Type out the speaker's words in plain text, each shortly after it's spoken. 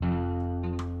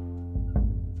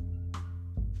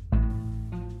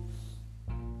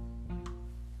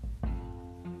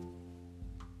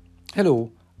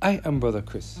Hello, I am Brother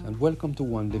Chris, and welcome to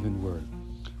One Living Word,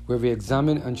 where we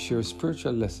examine and share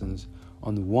spiritual lessons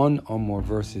on one or more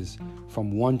verses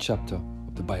from one chapter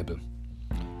of the Bible.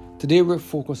 Today we're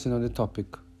focusing on the topic,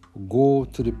 Go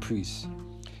to the Priest,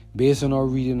 based on our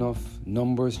reading of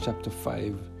Numbers chapter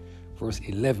 5, verse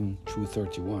 11 through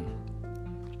 31.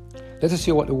 Let us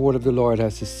hear what the word of the Lord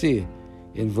has to say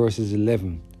in verses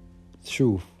 11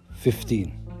 through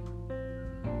 15.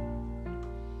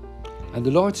 And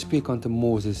the Lord spake unto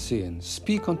Moses, saying,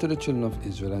 Speak unto the children of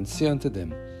Israel, and say unto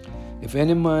them, If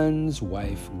any man's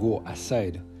wife go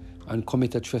aside, and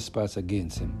commit a trespass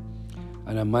against him,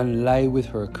 and a man lie with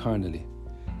her carnally,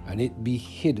 and it be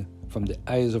hid from the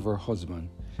eyes of her husband,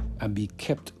 and be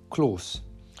kept close,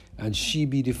 and she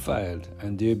be defiled,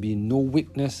 and there be no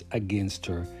witness against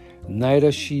her,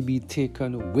 neither she be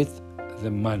taken with the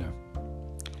manner,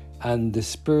 and the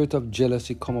spirit of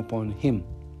jealousy come upon him,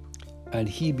 and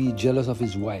he be jealous of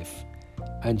his wife,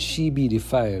 and she be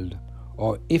defiled,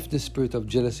 or if the spirit of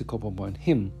jealousy come upon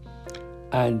him,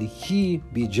 and he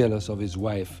be jealous of his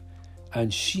wife,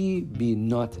 and she be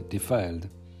not defiled,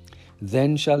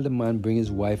 then shall the man bring his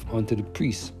wife unto the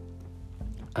priest,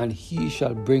 and he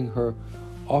shall bring her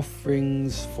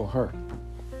offerings for her,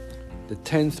 the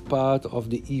 10th part of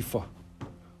the ephah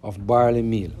of barley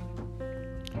meal.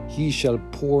 He shall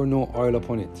pour no oil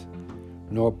upon it,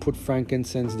 nor put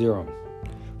frankincense thereon,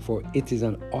 for it is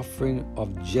an offering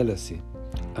of jealousy,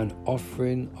 an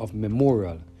offering of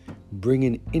memorial,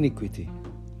 bringing iniquity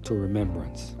to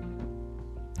remembrance.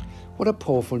 What a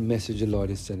powerful message the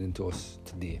Lord is sending to us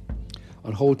today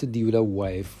on how to deal with a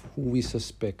wife who we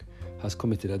suspect has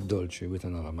committed adultery with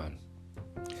another man.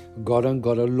 God and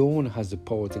God alone has the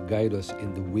power to guide us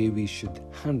in the way we should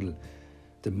handle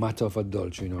the matter of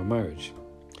adultery in our marriage.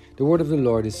 The word of the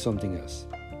Lord is something else.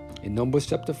 In Numbers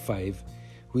chapter 5,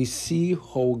 we see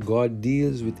how God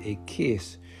deals with a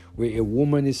case where a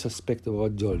woman is suspected of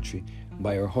adultery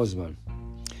by her husband.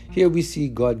 Here we see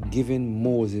God giving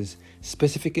Moses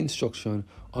specific instruction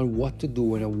on what to do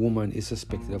when a woman is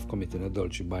suspected of committing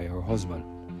adultery by her husband.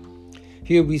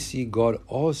 Here we see God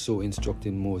also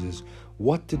instructing Moses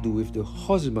what to do if the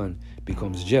husband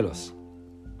becomes jealous.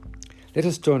 Let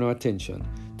us turn our attention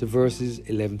to verses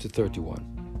 11 to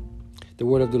 31. The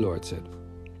word of the Lord said,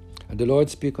 And the Lord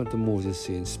spake unto Moses,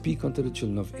 saying, Speak unto the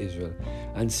children of Israel,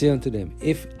 and say unto them,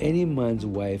 If any man's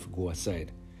wife go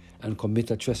aside, and commit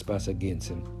a trespass against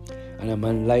him, and a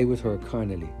man lie with her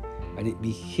carnally, and it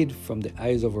be hid from the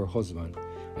eyes of her husband,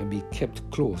 and be kept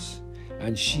close,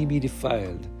 and she be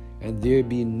defiled, and there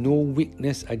be no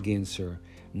witness against her,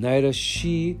 neither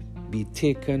she be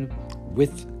taken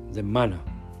with the manner,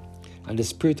 and the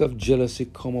spirit of jealousy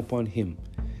come upon him,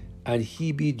 and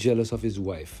he be jealous of his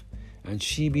wife, and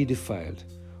she be defiled,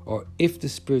 or if the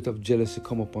spirit of jealousy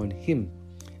come upon him,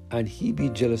 and he be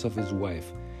jealous of his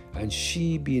wife, and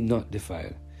she be not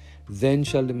defiled, then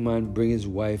shall the man bring his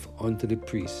wife unto the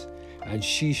priest, and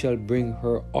she shall bring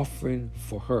her offering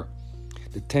for her,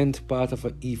 the 10th part of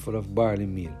an ephah of barley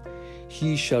meal.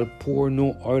 He shall pour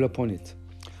no oil upon it,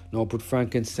 nor put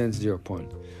frankincense thereupon,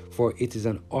 for it is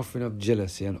an offering of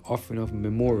jealousy, an offering of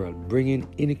memorial, bringing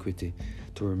iniquity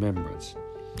to remembrance.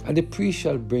 And the priest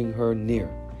shall bring her near,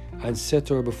 and set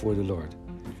her before the Lord.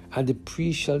 And the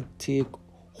priest shall take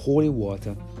holy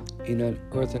water in an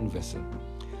earthen vessel.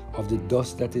 Of the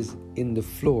dust that is in the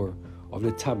floor of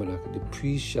the tabernacle, the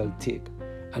priest shall take,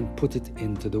 and put it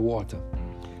into the water.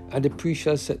 And the priest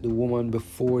shall set the woman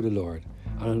before the Lord,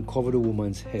 and uncover the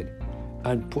woman's head,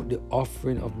 and put the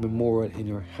offering of memorial in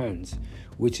her hands,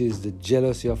 which is the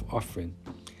jealousy of offering.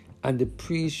 And the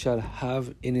priest shall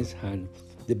have in his hand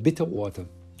the bitter water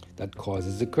that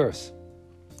causes the curse.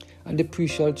 And the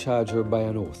priest shall charge her by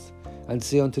an oath, and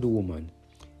say unto the woman,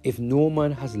 If no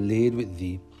man has laid with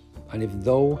thee, and if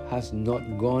thou hast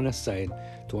not gone aside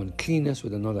to uncleanness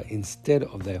with another instead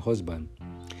of thy husband,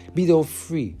 be thou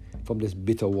free from this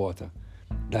bitter water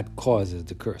that causes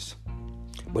the curse.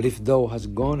 But if thou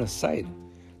hast gone aside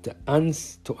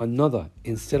to another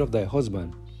instead of thy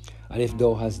husband, and if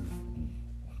thou hast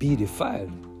be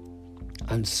defiled,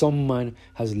 and some man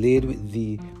has laid with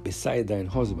thee beside thine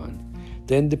husband,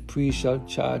 then the priest shall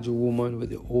charge a woman with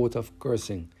the oath of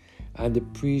cursing, and the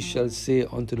priest shall say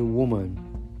unto the woman,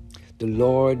 The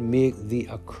Lord make thee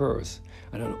a curse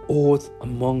and an oath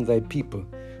among thy people,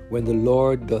 when the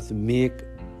Lord doth make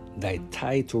thy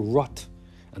thigh to rot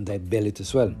and thy belly to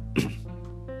swell.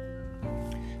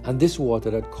 And this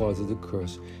water that causes the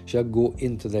curse shall go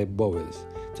into thy bowels,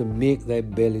 to make thy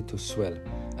belly to swell,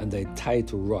 and thy thigh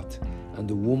to rot. And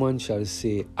the woman shall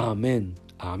say, Amen,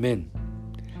 Amen.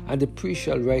 And the priest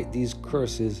shall write these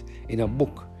curses in a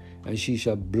book, and he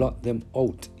shall blot them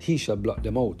out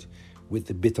with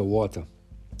the bitter water.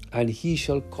 And he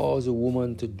shall cause a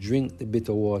woman to drink the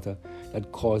bitter water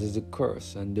that causes a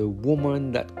curse, and the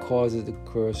woman that causes the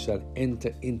curse shall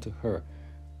enter into her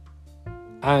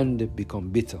and become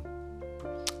bitter.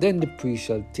 Then the priest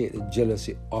shall take the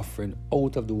jealousy offering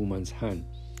out of the woman's hand,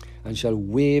 and shall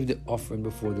wave the offering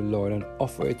before the Lord, and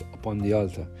offer it upon the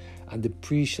altar. And the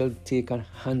priest shall take a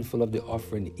handful of the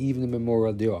offering, even the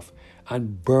memorial thereof,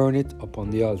 and burn it upon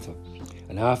the altar.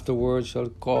 And afterwards shall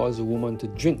cause the woman to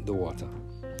drink the water.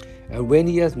 And when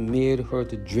he has made her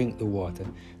to drink the water,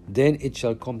 then it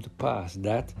shall come to pass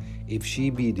that, if she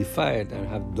be defiled and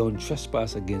have done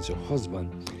trespass against her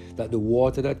husband, that the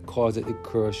water that causeth the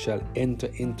curse shall enter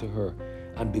into her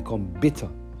and become bitter,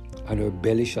 and her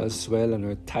belly shall swell, and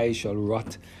her thigh shall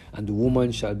rot, and the woman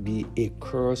shall be a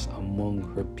curse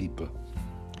among her people.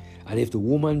 And if the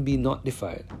woman be not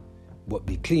defiled, but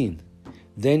be clean,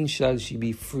 then shall she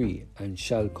be free, and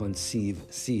shall conceive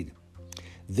seed.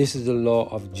 This is the law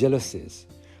of jealousies,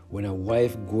 when a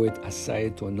wife goeth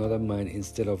aside to another man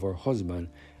instead of her husband,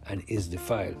 and is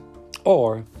defiled.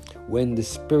 Or when the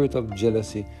spirit of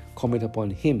jealousy cometh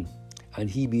upon him, and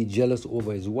he be jealous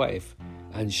over his wife,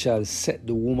 and shall set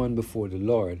the woman before the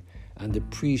Lord, and the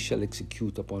priest shall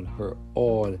execute upon her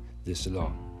all this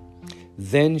law.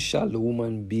 Then shall the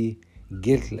woman be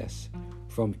guiltless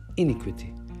from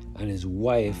iniquity, and his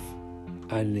wife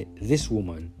and this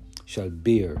woman shall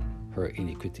bear her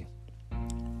iniquity.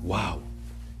 Wow!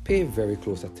 Pay very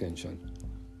close attention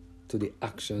to the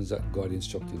actions that God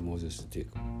instructed Moses to take.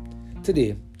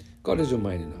 Today, God is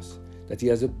reminding us that he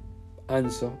has an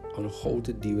answer on how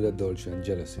to deal with adultery and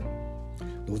jealousy.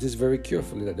 Notice very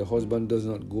carefully that the husband does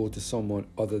not go to someone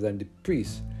other than the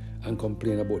priest and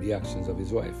complain about the actions of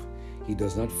his wife. He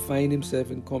does not find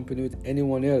himself in company with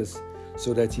anyone else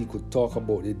so that he could talk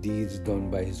about the deeds done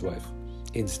by his wife.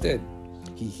 Instead,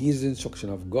 he hears the instruction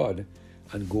of God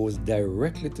and goes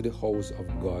directly to the house of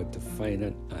God to find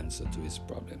an answer to his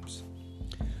problems.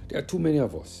 There are too many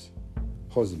of us,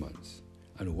 husbands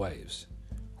and wives,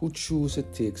 who choose to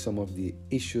take some of the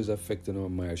issues affecting our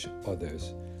marriage to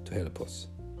others to help us.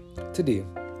 Today,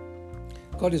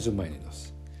 God is reminding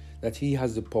us that he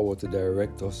has the power to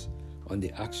direct us on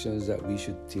the actions that we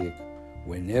should take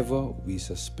whenever we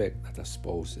suspect that a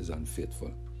spouse is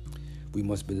unfaithful. We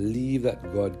must believe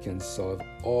that God can solve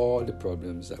all the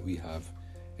problems that we have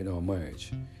in our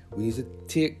marriage. We need to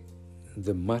take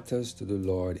the matters to the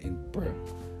Lord in prayer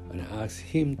and ask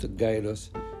him to guide us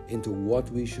into what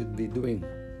we should be doing.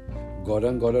 God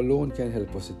and God alone can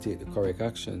help us to take the correct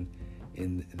action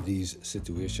in these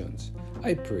situations.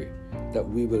 I pray that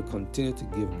we will continue to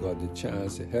give God the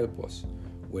chance to help us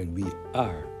when we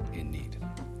are in need.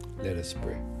 Let us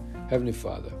pray. Heavenly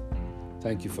Father,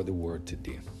 thank you for the word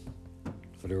today,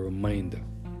 for the reminder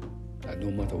that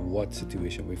no matter what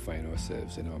situation we find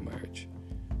ourselves in our marriage,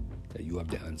 that you have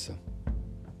the answer.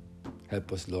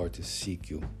 Help us, Lord, to seek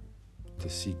you, to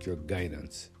seek your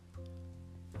guidance,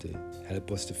 to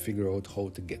help us to figure out how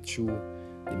to get through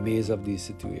the maze of these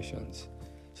situations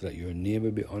so that your name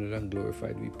will be honored and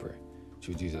glorified, we pray.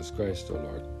 Through Jesus Christ, our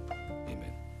Lord.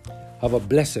 Amen. Have a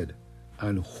blessed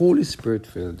and Holy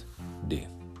Spirit-filled day.